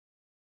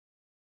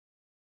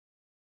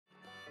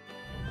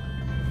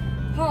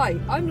Hi,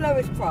 I'm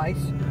Lois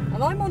Pryce,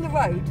 and I'm on the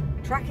road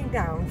tracking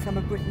down some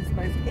of Britain's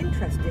most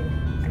interesting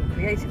and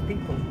creative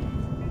people.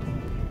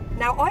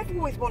 Now, I've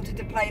always wanted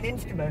to play an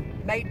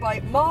instrument made by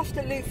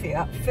master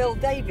luthier Phil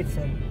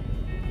Davidson,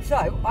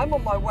 so I'm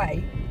on my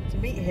way to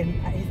meet him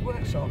at his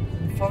workshop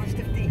in Forest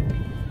of Dean.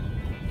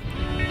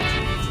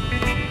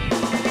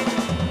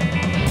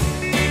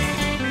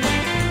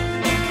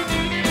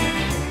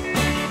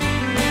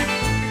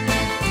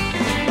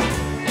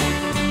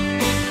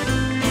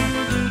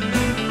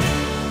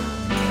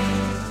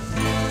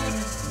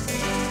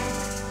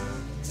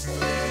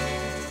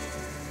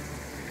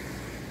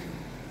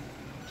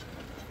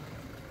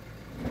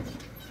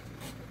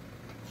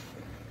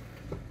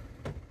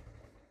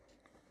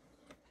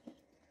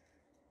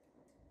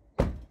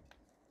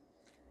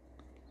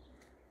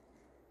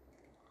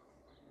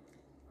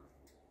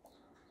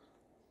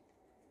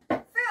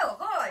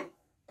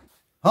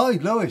 Hi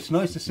Lois,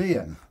 nice to see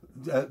you.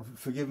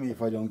 Forgive me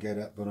if I don't get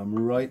up, but I'm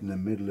right in the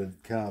middle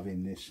of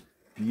carving this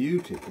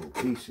beautiful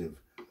piece of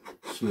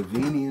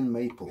Slovenian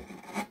maple.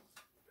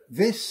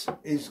 This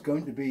is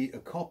going to be a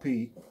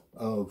copy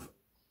of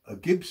a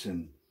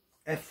Gibson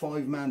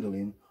F5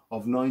 mandolin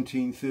of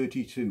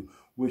 1932,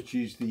 which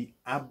is the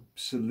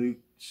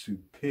absolute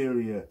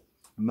superior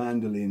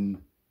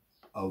mandolin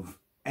of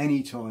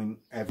any time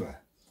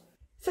ever.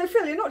 So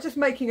Phil, you're not just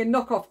making a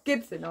knockoff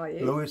Gibson, are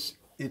you? Lois,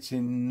 it's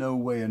in no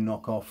way a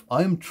knockoff.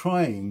 I'm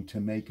trying to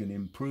make an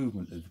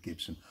improvement of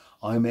Gibson.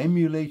 I'm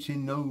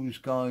emulating those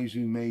guys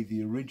who made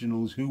the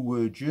originals, who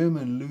were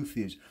German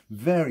luthiers,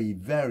 very,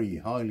 very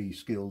highly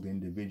skilled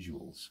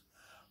individuals.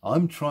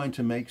 I'm trying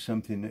to make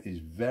something that is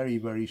very,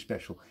 very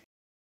special.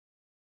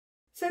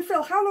 So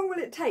Phil, how long will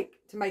it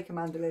take to make a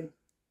mandolin?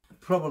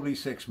 Probably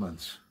 6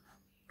 months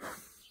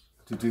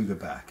to do the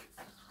back.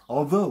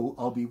 Although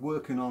I'll be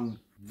working on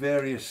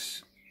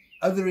various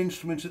other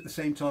instruments at the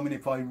same time, and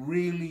if I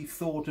really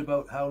thought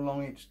about how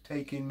long it's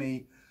taking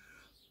me,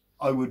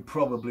 I would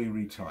probably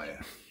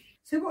retire.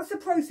 So what's the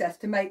process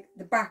to make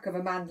the back of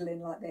a mandolin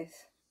like this?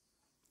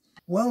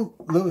 Well,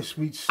 Lois,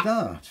 we'd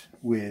start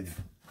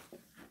with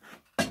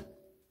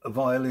a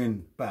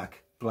violin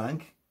back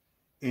blank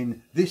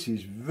this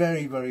is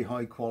very, very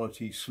high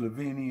quality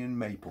Slovenian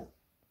maple,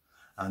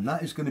 and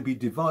that is going to be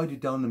divided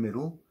down the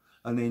middle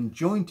and then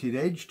jointed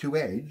edge to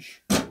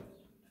edge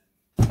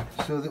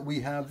so that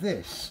we have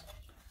this.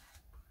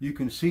 You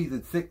can see the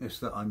thickness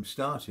that I'm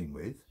starting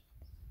with.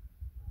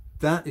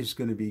 That is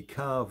going to be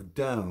carved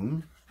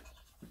down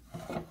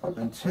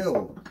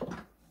until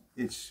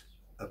it's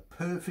a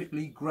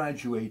perfectly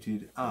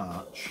graduated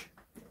arch,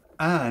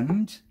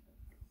 and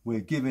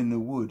we're giving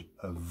the wood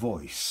a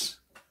voice.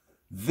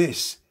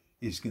 This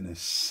is going to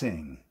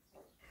sing.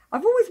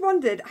 I've always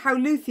wondered how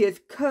luthiers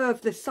curve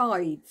the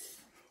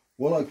sides.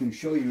 Well, I can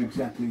show you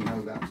exactly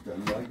how that's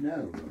done right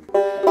now.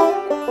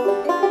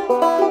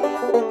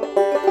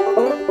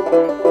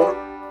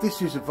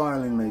 This is a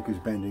violin maker's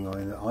bending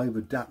iron that I've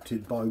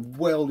adapted by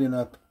welding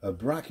up a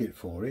bracket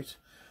for it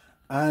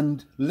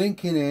and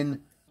linking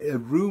in a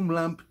room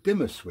lamp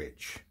dimmer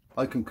switch.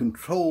 I can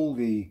control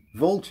the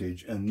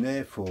voltage and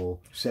therefore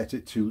set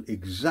it to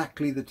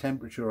exactly the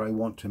temperature I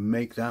want to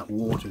make that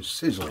water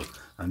sizzle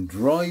and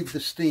drive the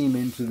steam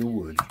into the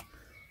wood,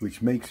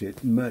 which makes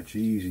it much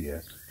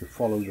easier to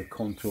follow the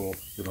contour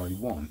that I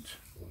want.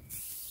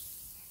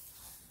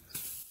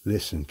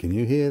 Listen, can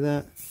you hear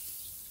that?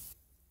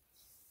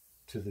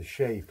 To the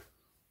shape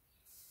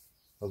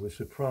of a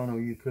soprano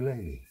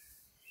ukulele,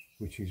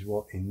 which is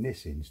what in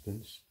this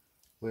instance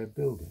we're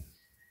building.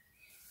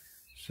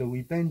 So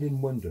we bend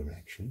in one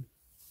direction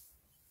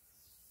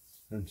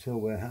until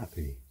we're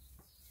happy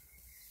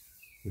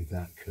with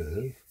that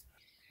curve,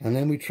 and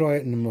then we try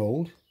it in the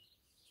mould,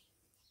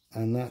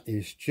 and that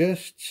is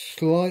just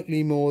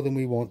slightly more than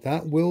we want.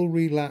 That will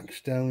relax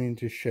down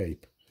into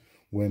shape.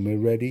 When we're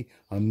ready,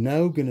 I'm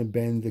now going to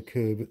bend the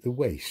curve at the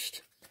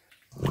waist.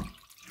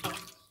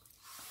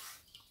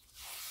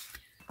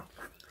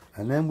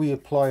 And then we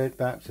apply it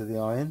back to the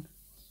iron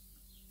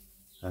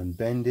and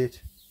bend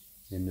it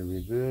in the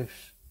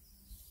reverse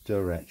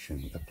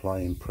direction,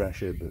 applying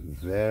pressure but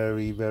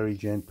very, very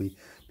gently,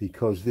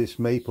 because this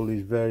maple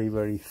is very,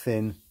 very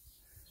thin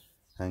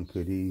and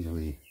could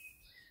easily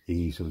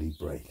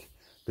break.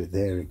 But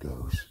there it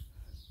goes,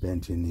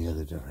 bent in the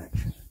other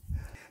direction.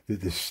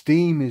 That the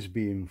steam is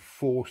being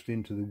forced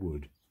into the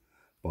wood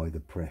by the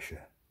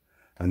pressure.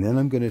 And then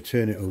I'm going to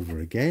turn it over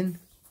again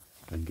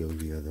and go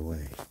the other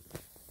way.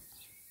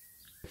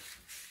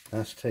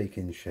 That's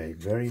taking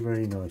shape very,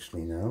 very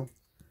nicely now.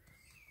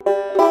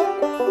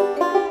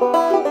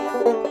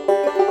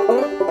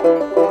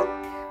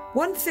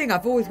 One thing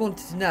I've always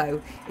wanted to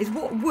know is,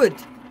 what wood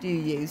do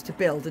you use to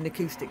build an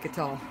acoustic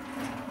guitar?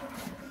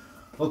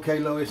 Okay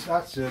Lois,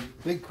 that's a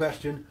big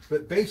question,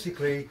 but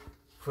basically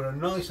for a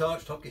nice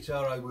archtop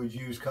guitar I would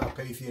use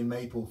Carpathian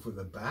maple for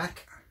the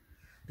back,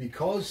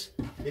 because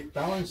it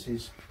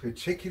balances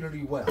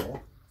particularly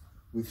well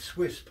with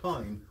Swiss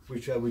pine,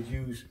 which I would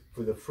use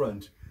for the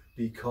front,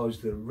 because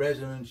the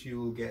resonance you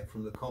will get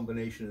from the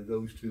combination of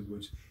those two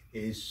woods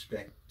is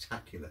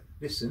spectacular.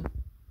 Listen.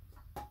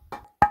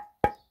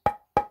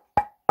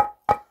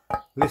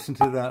 Listen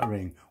to that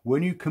ring.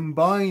 When you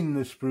combine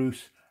the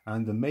spruce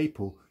and the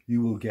maple,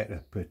 you will get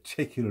a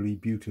particularly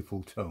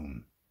beautiful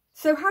tone.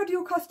 So how do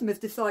your customers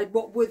decide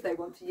what wood they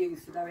want to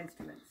use for their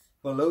instruments?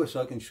 Well, Lois,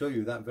 I can show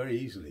you that very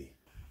easily.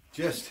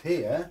 Just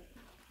here,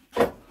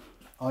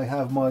 I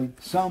have my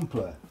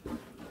sampler,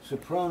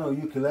 soprano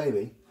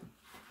ukulele,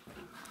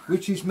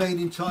 which is made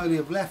entirely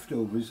of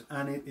leftovers,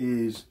 and it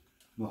is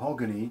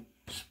mahogany,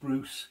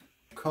 spruce,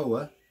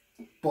 koa,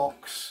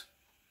 box,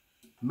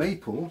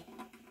 maple,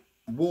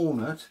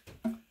 walnut,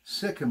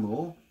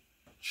 sycamore,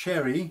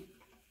 cherry,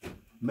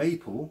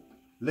 maple,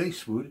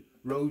 lacewood,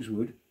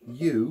 rosewood,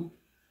 yew,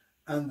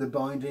 and the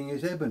binding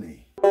is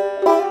ebony.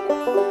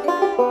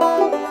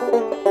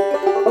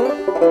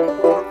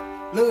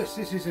 Lois,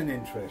 this is an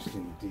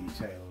interesting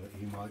detail that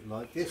you might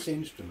like. This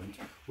instrument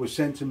was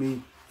sent to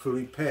me for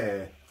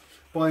repair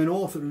by an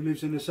author who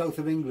lives in the south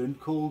of England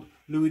called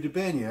Louis de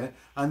Bernier,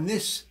 and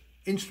this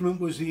instrument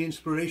was the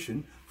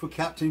inspiration for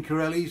Captain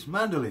Corelli's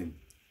mandolin.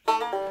 So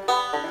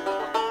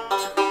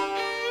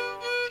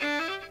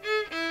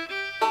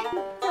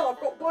I've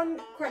got one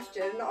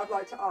question that I'd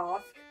like to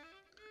ask.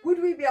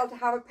 Would we be able to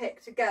have a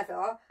pick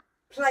together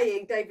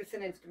playing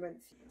Davidson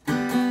instruments?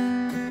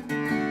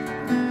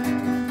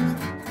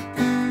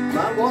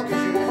 Man, what did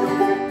you